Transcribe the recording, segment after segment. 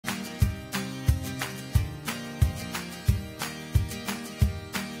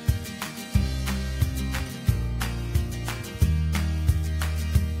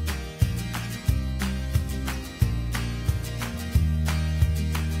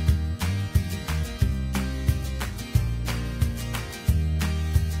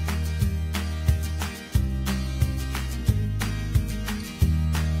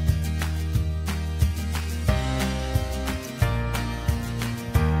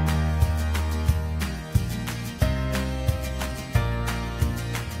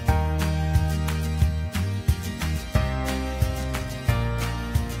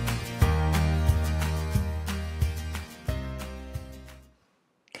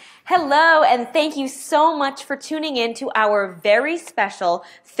Hello, and thank you so much for tuning in to our very special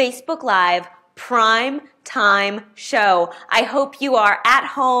Facebook Live Prime Time show. I hope you are at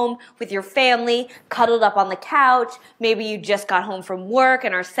home with your family, cuddled up on the couch. Maybe you just got home from work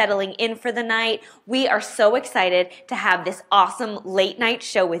and are settling in for the night. We are so excited to have this awesome late night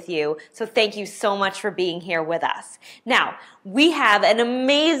show with you. So thank you so much for being here with us. Now, we have an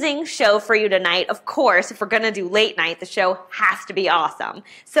amazing show for you tonight. Of course, if we're going to do late night, the show has to be awesome.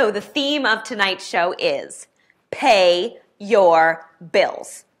 So the theme of tonight's show is Pay Your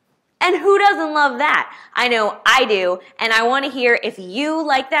Bills. And who doesn't love that? I know I do, and I want to hear if you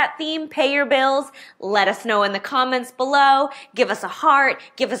like that theme, Pay Your Bills. Let us know in the comments below. Give us a heart,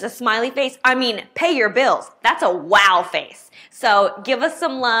 give us a smiley face. I mean, pay your bills. That's a wow face. So give us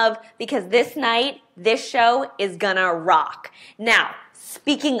some love because this night, this show is gonna rock. Now,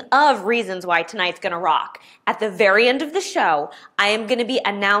 speaking of reasons why tonight's gonna rock, at the very end of the show, I am gonna be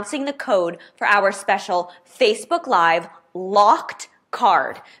announcing the code for our special Facebook Live Locked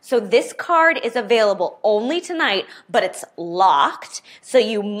card. So this card is available only tonight, but it's locked. So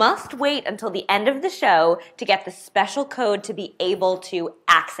you must wait until the end of the show to get the special code to be able to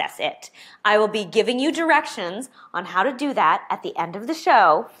access it. I will be giving you directions on how to do that at the end of the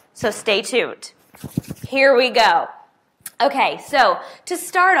show, so stay tuned. Here we go. Okay, so to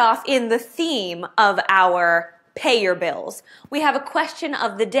start off in the theme of our Pay Your Bills, we have a question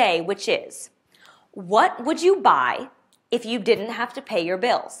of the day, which is, what would you buy if you didn't have to pay your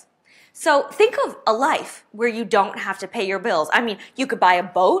bills? So think of a life where you don't have to pay your bills. I mean, you could buy a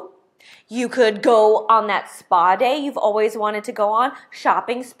boat. You could go on that spa day you've always wanted to go on,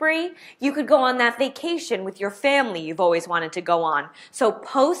 shopping spree. You could go on that vacation with your family you've always wanted to go on. So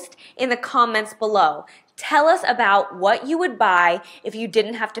post in the comments below. Tell us about what you would buy if you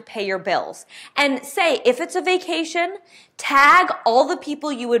didn't have to pay your bills. And say, if it's a vacation, tag all the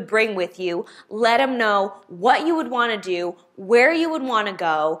people you would bring with you. Let them know what you would want to do, where you would want to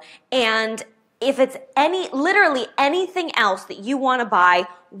go, and if it's literally anything else that you want to buy,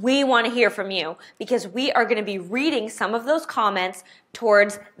 we want to hear from you because we are going to be reading some of those comments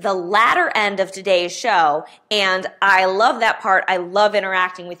towards the latter end of today's show. And I love that part. I love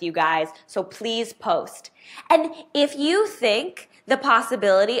interacting with you guys. So please post. And if you think the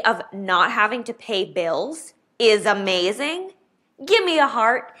possibility of not having to pay bills is amazing, give me a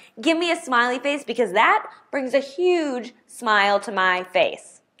heart, give me a smiley face because that brings a huge smile to my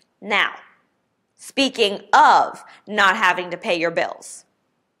face. Now, speaking of not having to pay your bills,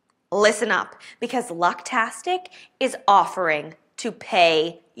 listen up because Lucktastic is offering to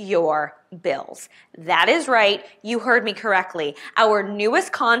pay your bills. That is right. You heard me correctly. Our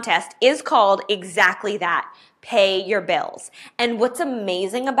newest contest is called exactly that. Pay your bills. And what's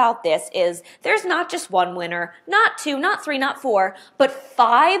amazing about this is there's not just one winner, not two, not three, not four, but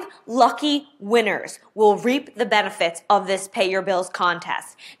 5 lucky winners will reap the benefits of this Pay Your Bills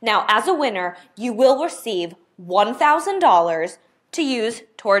contest. Now, as a winner, you will receive $1,000 to use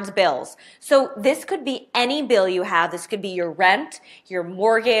towards bills. So this could be any bill you have. This could be your rent, your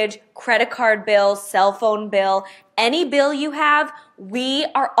mortgage, credit card bill, cell phone bill, any bill you have, we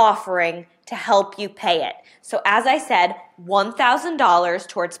are offering to help you pay it. So as I said, $1,000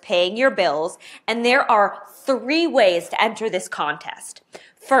 towards paying your bills, and there are 3 ways to enter this contest.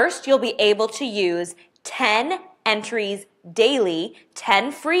 First, you'll be able to use 10 entries daily,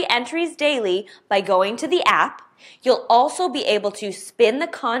 10 free entries daily by going to the app. You'll also be able to spin the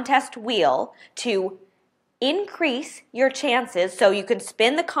contest wheel to increase your chances. So you can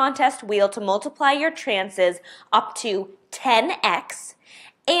spin the contest wheel to multiply your chances up to 10x.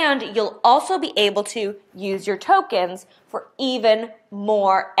 And you'll also be able to use your tokens for even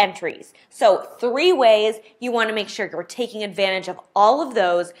more entries. So 3 ways you want to make sure you're taking advantage of all of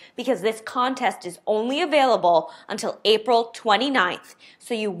those because this contest is only available until April 29th.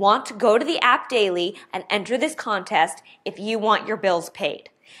 So you want to go to the app daily and enter this contest if you want your bills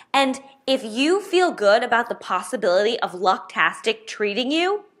paid. And if you feel good about the possibility of Lucktastic treating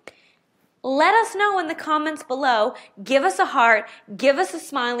you, let us know in the comments below. Give us a heart, give us a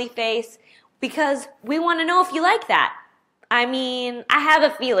smiley face, because we want to know if you like that. I mean, I have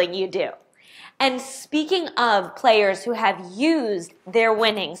a feeling you do. And speaking of players who have used their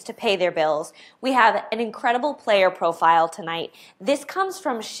winnings to pay their bills, we have an incredible player profile tonight. This comes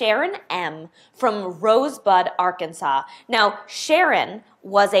from Sharon M. from Rosebud, Arkansas. Now, Sharon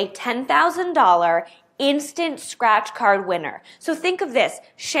was a $10,000 instant scratch card winner. So think of this.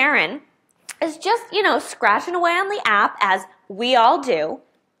 Sharon is just, scratching away on the app as we all do.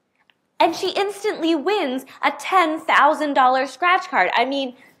 And she instantly wins a $10,000 scratch card. I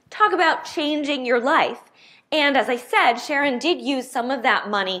mean, talk about changing your life. And as I said, Sharon did use some of that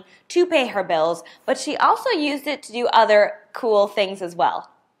money to pay her bills, but she also used it to do other cool things as well.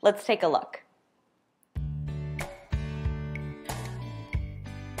 Let's take a look.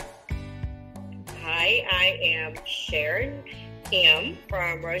 Hi, I am Sharon M.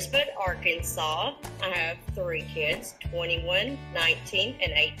 from Rosebud, Arkansas. I have 3 kids, 21, 19,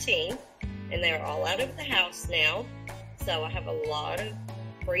 and 18, and they're all out of the house now, so I have a lot of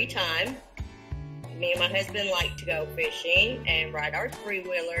free time. Me and my husband like to go fishing and ride our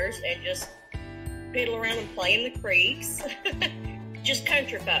 3-wheelers and just piddle around and play in the creeks. Just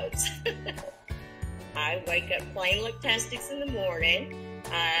country folks. I wake up playing Lucktastics in the morning.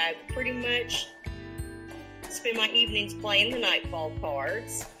 I pretty much spend my evenings playing the nightfall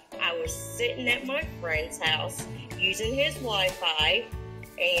cards. I was sitting at my friend's house using his Wi-Fi,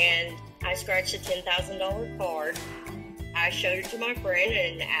 and I scratched a $10,000 card. I showed it to my friend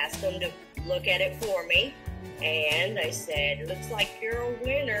and asked them to look at it for me, and they said, "Looks like you're a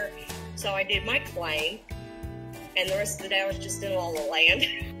winner." So I did my claim, and the rest of the day I was just in La La Land.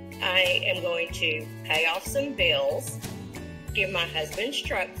 I am going to pay off some bills, give my husband's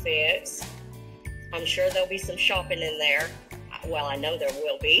truck fix. I'm sure there'll be some shopping in there. Well, I know there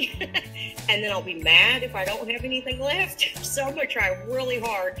will be. And then I'll be mad if I don't have anything left. So I'm going to try really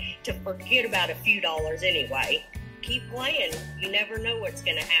hard to forget about a few dollars anyway. Keep playing. You never know what's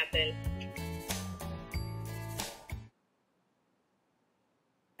going to happen.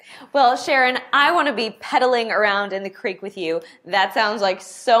 Well, Sharon, I want to be pedaling around in the creek with you. That sounds like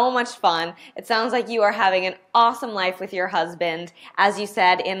so much fun. It sounds like you are having an awesome life with your husband, as you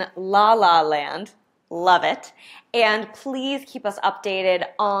said, in La La Land. Love it. And please keep us updated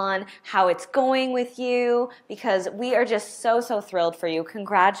on how it's going with you, because we are just so thrilled for you.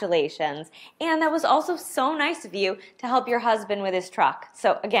 Congratulations. And that was also so nice of you to help your husband with his truck.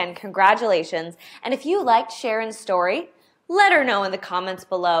 So again, congratulations. And if you liked Sharon's story, let her know in the comments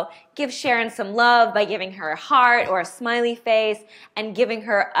below. Give Sharon some love by giving her a heart or a smiley face and giving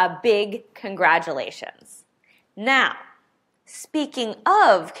her a big congratulations. Now, speaking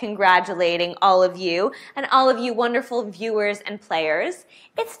of congratulating all of you and all of you wonderful viewers and players,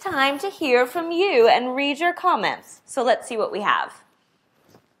 it's time to hear from you and read your comments. So let's see what we have.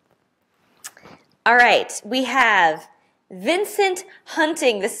 All right, we have Vincent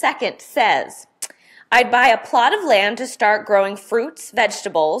Hunting II says, "I'd buy a plot of land to start growing fruits,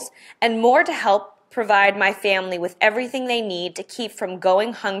 vegetables, and more to help provide my family with everything they need to keep from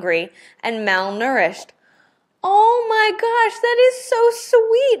going hungry and malnourished." Oh my gosh, that is so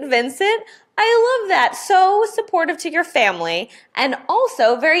sweet, Vincent. I love that. So supportive to your family and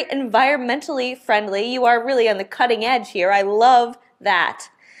also very environmentally friendly. You are really on the cutting edge here. I love that.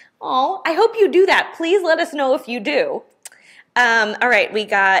 Oh, I hope you do that. Please let us know if you do. All right, we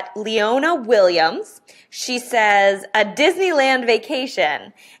got Leona Williams. She says a Disneyland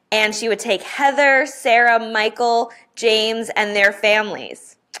vacation, and she would take Heather, Sarah, Michael, James, and their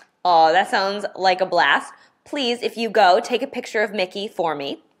families. Oh, that sounds like a blast. Please, if you go, take a picture of Mickey for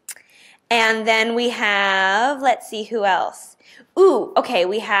me. And then we have, let's see who else. Ooh, okay,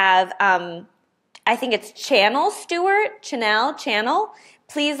 we have, I think it's Channel Stewart, Channel.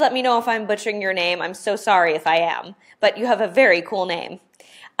 Please let me know if I'm butchering your name. I'm so sorry if I am, but you have a very cool name.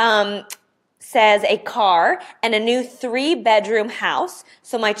 Says a car and a new 3-bedroom house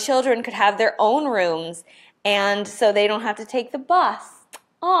so my children could have their own rooms and so they don't have to take the bus.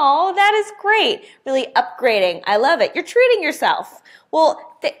 Oh, that is great. Really upgrading. I love it. You're treating yourself.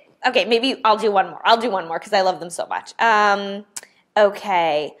 Well, okay, maybe I'll do one more. I'll do one more because I love them so much.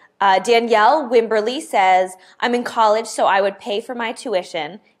 Okay. Danielle Wimberly says, I'm in college, so I would pay for my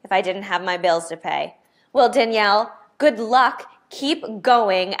tuition if I didn't have my bills to pay. Well, Danielle, good luck. Keep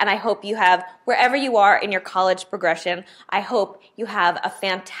going, and I hope you have, wherever you are in your college progression, I hope you have a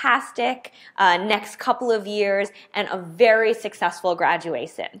fantastic next couple of years and a very successful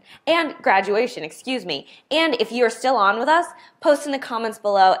graduation. And if you're still on with us, post in the comments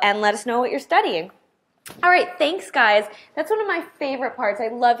below and let us know what you're studying. All right, thanks, guys. That's one of my favorite parts. I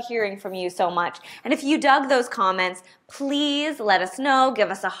love hearing from you so much. And if you dug those comments, please let us know,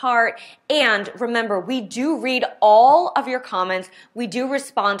 give us a heart. And remember, we do read all of your comments. We do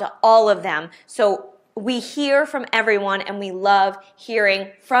respond to all of them. So we hear from everyone, and we love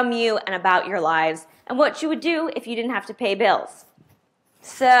hearing from you and about your lives and what you would do if you didn't have to pay bills.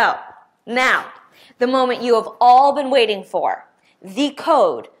 So now, the moment you have all been waiting for, the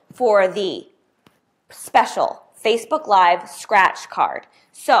code for the special Facebook Live scratch card.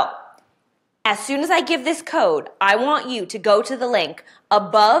 So, as soon as I give this code, I want you to go to the link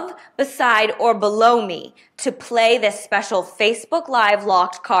above, beside, or below me to play this special Facebook Live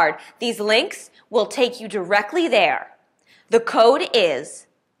locked card. These links will take you directly there. The code is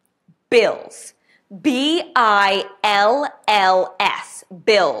BILLS. BILLS,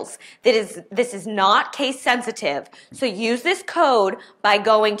 bills. This is not case sensitive. So use this code by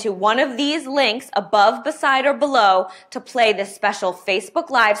going to one of these links above, beside, or below to play this special Facebook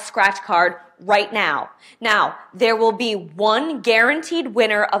Live scratch card right now. Now, there will be one guaranteed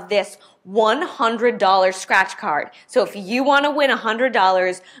winner of this $100 scratch card. So if you want to win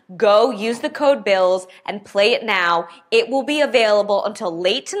 $100, go use the code BILLS and play it now. It will be available until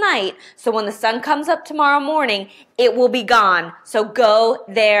late tonight, so when the sun comes up tomorrow morning, it will be gone. So go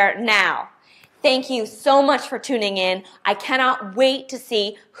there now. Thank you so much for tuning in. I cannot wait to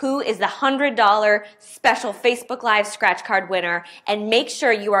see who is the $100 special Facebook Live scratch card winner, and make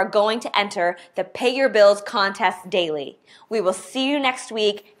sure you are going to enter the Pay Your Bills contest daily. We will see you next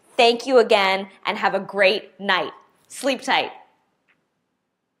week. Thank you again, and have a great night. Sleep tight.